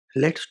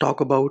Let's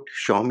talk about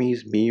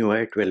Xiaomi's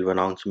Miui 12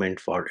 announcement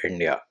for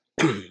India.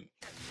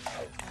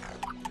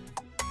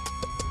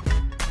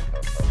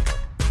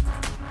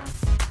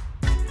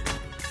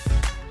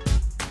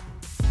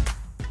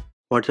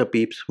 What's up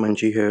peeps,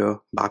 Manji here,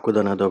 back with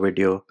another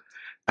video.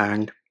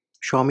 And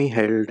Xiaomi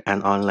held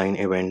an online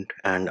event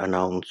and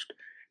announced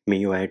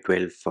Miui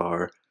 12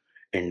 for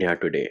India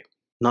today.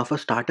 Now for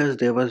starters,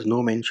 there was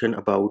no mention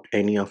about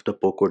any of the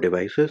Poco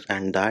devices,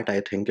 and that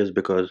I think is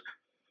because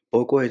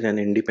Poco is an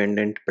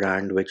independent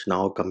brand which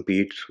now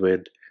competes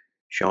with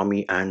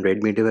Xiaomi and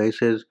Redmi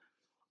devices.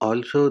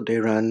 Also, they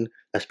run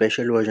a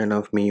special version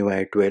of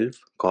MIUI 12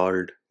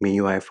 called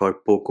MIUI for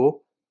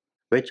Poco,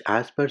 which,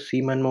 as per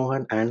Seaman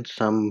Mohan and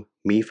some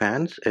Mi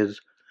fans,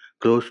 is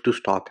close to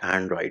stock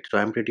Android. So,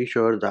 I'm pretty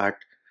sure that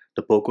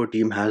the Poco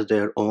team has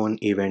their own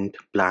event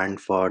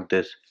planned for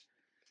this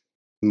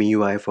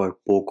MIUI for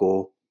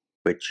Poco,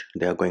 which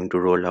they are going to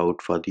roll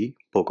out for the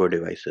Poco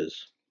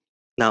devices.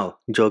 Now,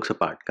 jokes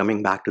apart,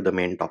 coming back to the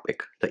main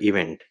topic, the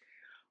event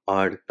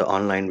or the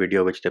online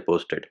video which they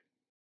posted.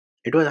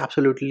 It was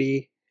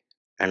absolutely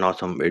an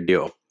awesome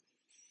video.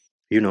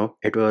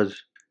 It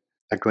was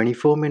a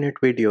 24-minute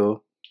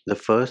video. The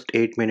first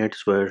 8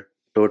 minutes were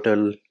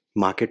total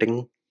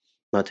marketing,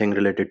 nothing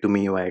related to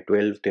MIUI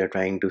 12. They're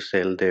trying to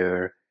sell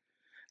their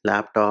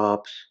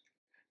laptops,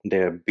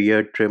 their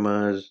beard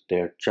trimmers,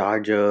 their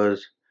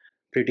chargers.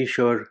 Pretty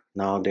sure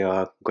now they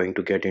are going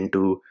to get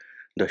into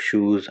the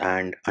shoes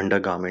and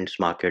undergarments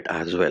market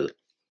as well.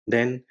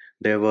 Then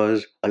there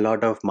was a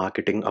lot of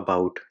marketing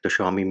about the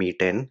Xiaomi Mi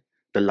 10.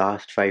 The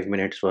last 5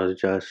 minutes was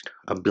just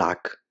a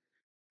black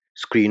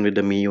screen with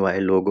the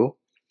MIUI logo.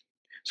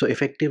 So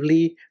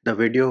effectively, the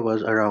video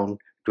was around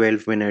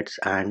 12 minutes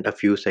and a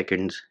few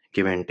seconds,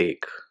 give and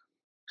take.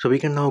 So we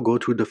can now go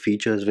through the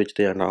features which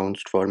they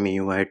announced for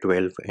MIUI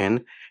 12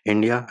 in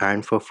India.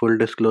 And for full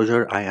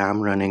disclosure, I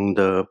am running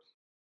the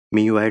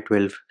MIUI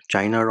 12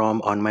 China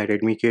ROM on my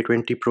Redmi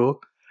K20 Pro,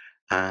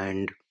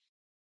 and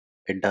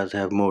it does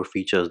have more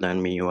features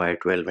than MIUI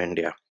 12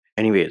 India.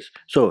 Anyways,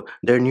 so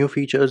their new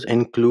features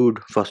include,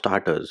 for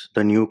starters,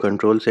 the new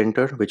control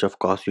center, which of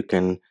course you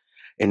can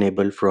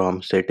enable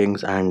from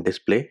settings and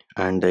display,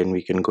 and then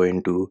we can go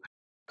into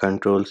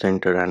control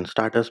center and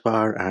status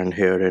bar, and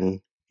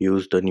herein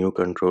use the new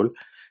control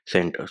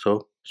center.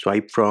 So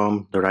swipe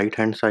from the right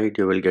hand side,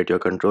 you will get your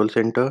control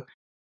center.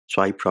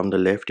 Swipe from the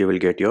left, you will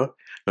get your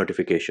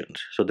notifications.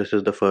 So this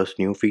is the first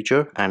new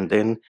feature. And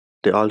then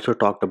they also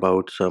talked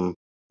about some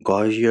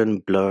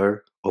Gaussian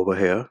blur over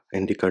here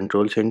in the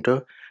control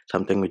center,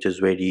 something which is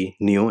very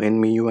new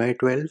in MIUI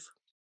 12.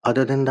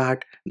 Other than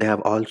that, they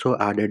have also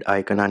added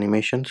icon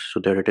animations. So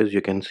there it is,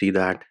 you can see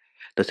that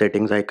the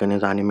settings icon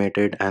is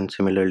animated, and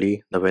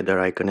similarly the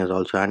weather icon is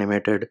also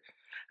animated,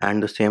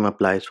 and the same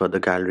applies for the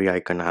gallery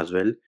icon as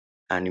well.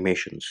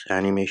 Animations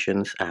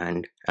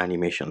and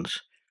animations.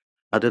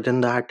 Other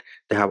than that,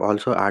 they have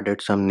also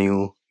added some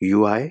new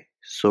UI.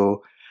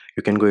 So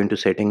you can go into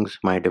settings,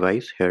 my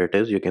device, here it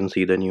is, you can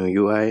see the new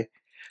UI.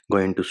 Go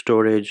into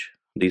storage,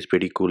 these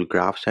pretty cool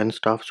graphs and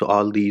stuff. So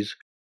all these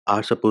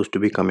are supposed to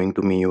be coming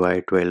to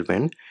MIUI 12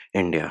 in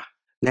India.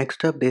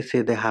 Next up, they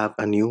say they have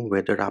a new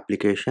weather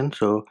application.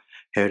 So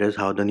here is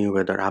how the new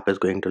weather app is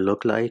going to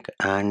look like,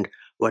 and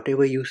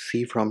whatever you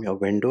see from your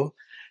window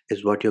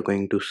is what you're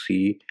going to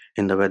see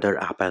in the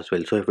weather app as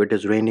well. So if it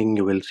is raining,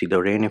 you will see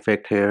the rain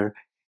effect here.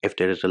 If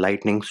there is a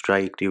lightning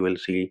strike, you will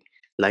see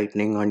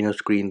lightning on your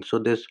screen. So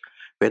this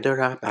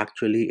weather app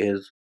actually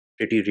is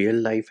pretty real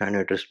life, and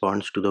it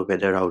responds to the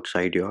weather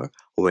outside your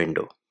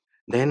window.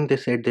 Then they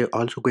said they're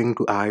also going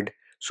to add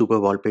super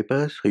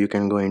wallpapers. So you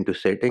can go into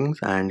settings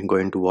and go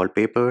into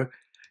wallpaper.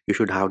 You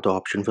should have the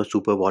option for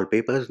super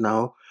wallpapers.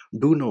 Now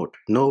do note,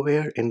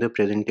 nowhere in the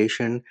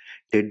presentation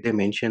did they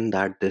mention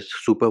that this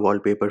super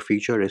wallpaper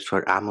feature is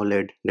for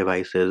AMOLED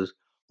devices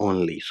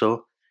only.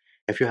 So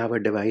if you have a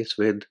device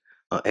with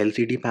a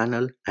LCD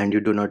panel and you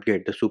do not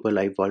get the super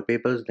live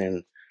wallpapers,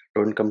 then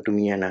don't come to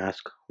me and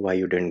ask why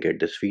you didn't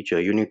get this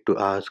feature. You need to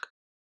ask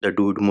the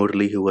dude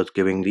Murli who was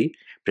giving the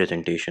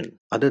presentation.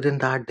 Other than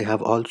that, they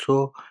have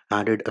also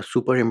added a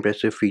super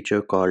impressive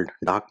feature called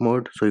dark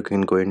mode. So you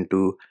can go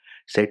into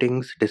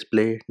settings,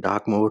 display,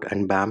 dark mode,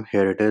 and bam,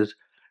 here it is,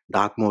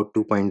 dark mode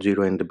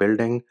 2.0 in the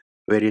building,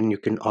 wherein you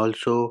can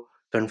also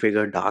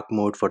configure dark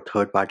mode for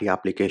third-party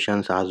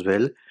applications as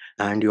well,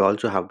 and you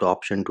also have the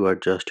option to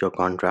adjust your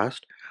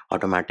contrast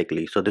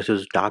automatically. So this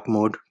is dark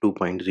mode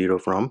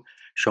 2.0 from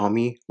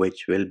Xiaomi,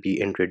 which will be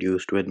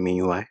introduced with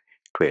MIUI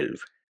 12.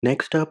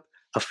 Next up,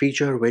 a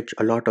feature which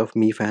a lot of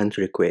Mi fans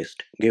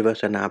request: give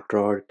us an app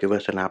drawer, give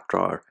us an app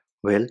drawer.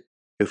 Well,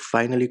 you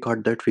finally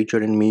got that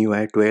feature in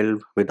MIUI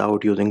 12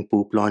 without using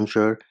Poop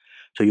Launcher.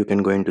 So you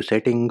can go into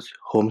settings,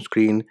 home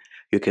screen,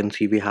 you can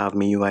see we have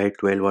MIUI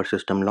 12 or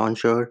system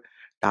launcher,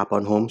 tap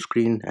on home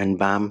screen, and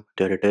bam,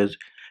 there it is.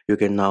 You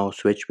can now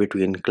switch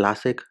between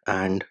classic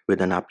and with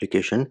an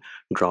application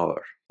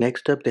drawer.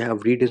 Next up, they have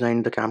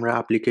redesigned the camera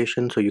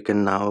application, so you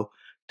can now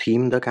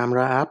theme the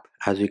camera app.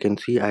 As you can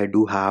see, I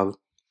do have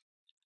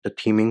the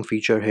theming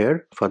feature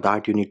here. For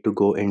that, you need to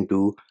go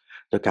into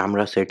the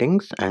camera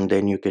settings, and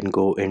then you can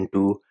go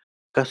into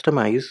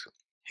customize.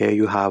 Here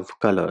you have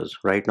colors.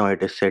 Right now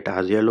it is set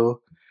as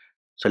yellow.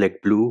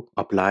 Select blue,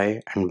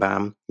 apply, and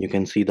bam, you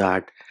can see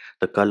that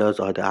the colors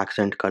or the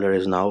accent color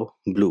is now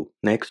blue.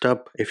 Next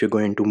up, if you go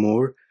into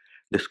more,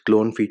 this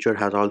clone feature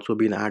has also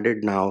been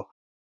added. Now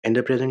in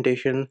the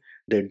presentation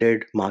they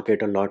did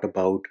market a lot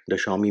about the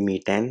Xiaomi Mi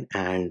 10,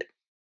 and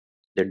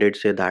they did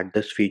say that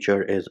this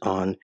feature is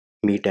on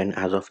Mi 10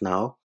 as of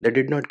now. They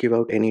did not give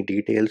out any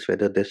details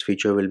whether this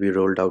feature will be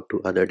rolled out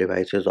to other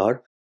devices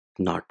or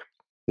not.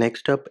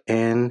 Next up,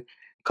 in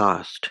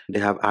cast, they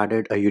have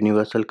added a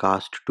universal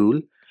cast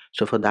tool.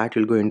 So for that,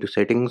 you'll go into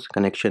settings,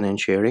 connection and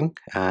sharing,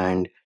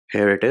 and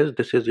here it is.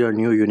 This is your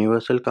new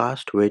universal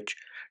cast, which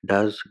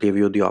does give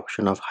you the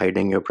option of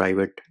hiding your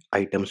private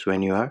items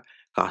when you are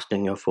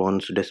casting your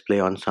phone's display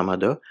on some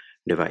other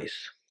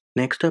device.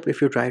 Next up,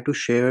 if you try to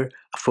share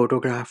a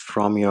photograph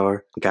from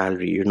your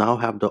gallery, you now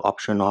have the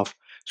option of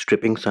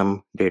stripping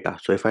some data.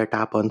 So if I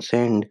tap on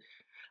send,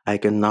 I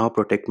can now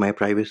protect my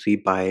privacy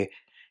by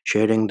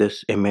sharing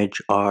this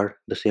image, or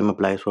the same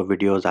applies for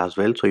videos as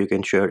well. So you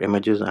can share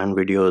images and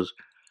videos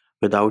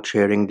without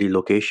sharing the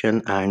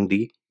location and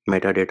the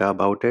metadata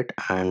about it.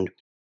 And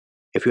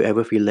if you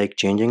ever feel like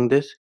changing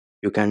this,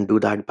 you can do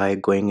that by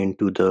going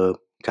into the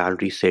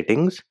gallery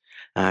settings.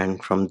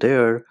 And from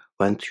there,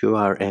 once you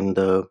are in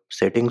the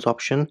settings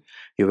option,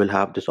 you will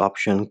have this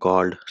option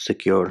called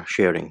secure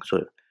sharing.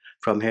 So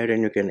from here,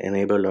 then you can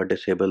enable or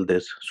disable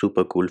this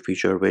super cool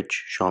feature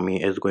which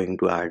Xiaomi is going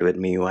to add with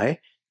MIUI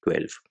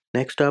 12.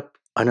 Next up,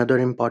 another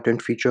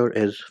important feature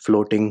is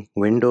floating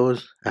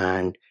windows,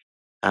 and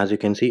as you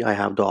can see, I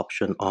have the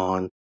option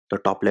on the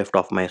top left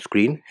of my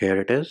screen. Here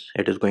it is.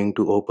 It is going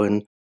to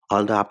open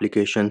all the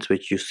applications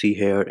which you see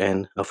here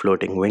in a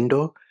floating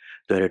window.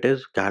 There it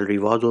is. Gallery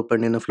was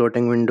opened in a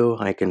floating window.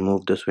 I can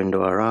move this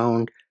window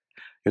around.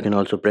 You can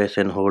also press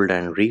and hold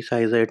and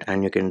resize it,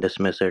 and you can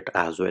dismiss it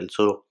as well.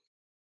 So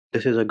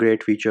this is a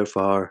great feature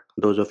for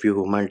those of you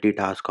who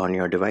multitask on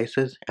your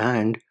devices.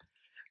 And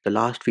the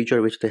last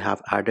feature which they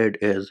have added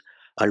is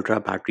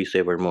ultra battery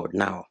saver mode.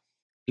 Now,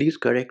 please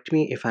correct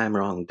me if I am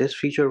wrong. This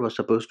feature was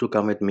supposed to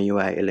come with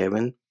MIUI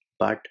 11,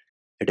 but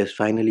it is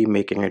finally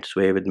making its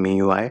way with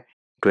MIUI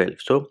 12.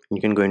 So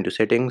you can go into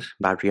settings,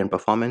 battery and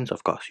performance.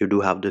 Of course, you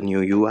do have the new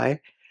UI,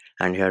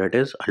 and here it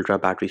is, ultra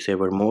battery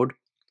saver mode.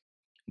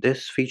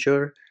 This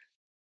feature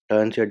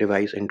turns your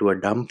device into a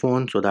dumb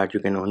phone so that you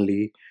can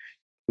only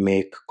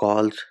make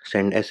calls,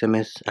 send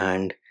SMS,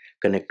 and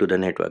connect to the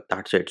network.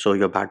 That's it. So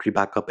your battery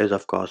backup is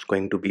of course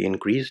going to be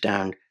increased,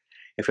 and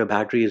if your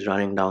battery is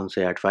running down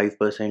say at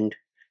 5%,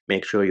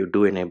 make sure you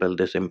do enable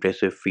this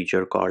impressive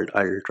feature called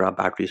Ultra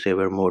Battery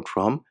Saver Mode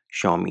from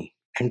Xiaomi.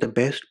 And the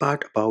best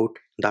part about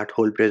that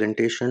whole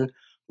presentation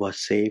was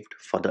saved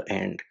for the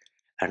end,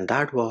 and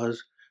that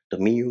was the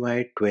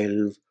MIUI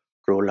 12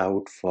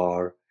 rollout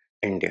for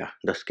India,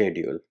 the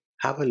schedule.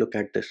 Have a look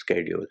at this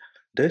schedule.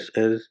 This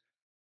is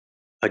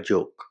a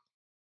joke.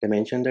 They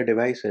mention the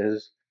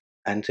devices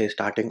and say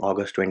starting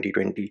August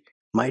 2020.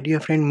 My dear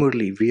friend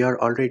Murli, we are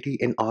already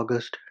in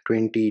August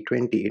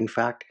 2020. In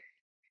fact,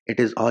 it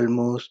is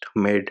almost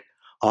mid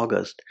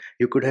August.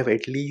 You could have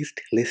at least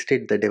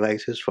listed the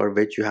devices for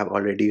which you have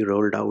already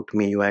rolled out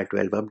MIUI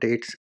 12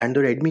 updates, and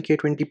the Redmi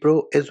K20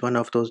 Pro is one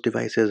of those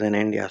devices in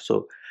India.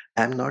 So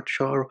I'm not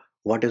sure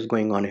what is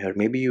going on here.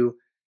 Maybe you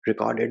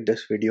recorded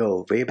this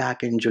video way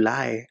back in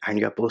July and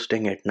you're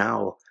posting it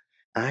now.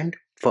 And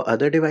for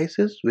other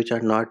devices which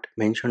are not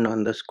mentioned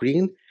on the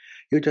screen,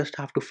 you just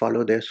have to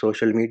follow their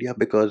social media,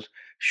 because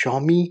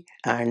Xiaomi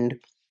and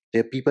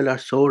their people are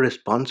so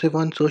responsive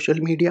on social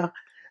media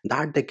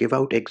that they give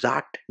out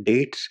exact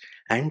dates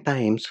and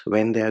times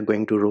when they are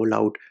going to roll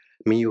out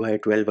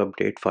MIUI 12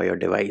 update for your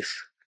device.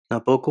 Now,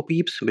 Poco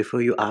peeps,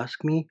 before you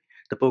ask me,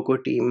 the Poco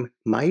team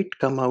might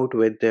come out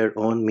with their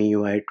own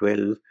MIUI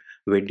 12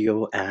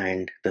 video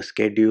and the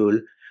schedule,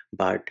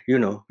 but we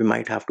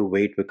might have to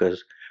wait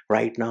because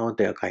right now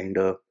they're kind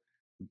of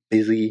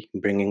busy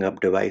bringing up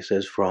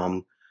devices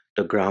from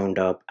the ground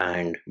up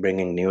and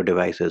bringing new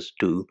devices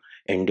to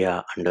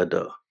India under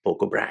the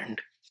Poco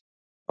brand.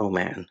 Oh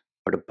man,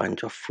 what a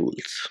bunch of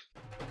fools.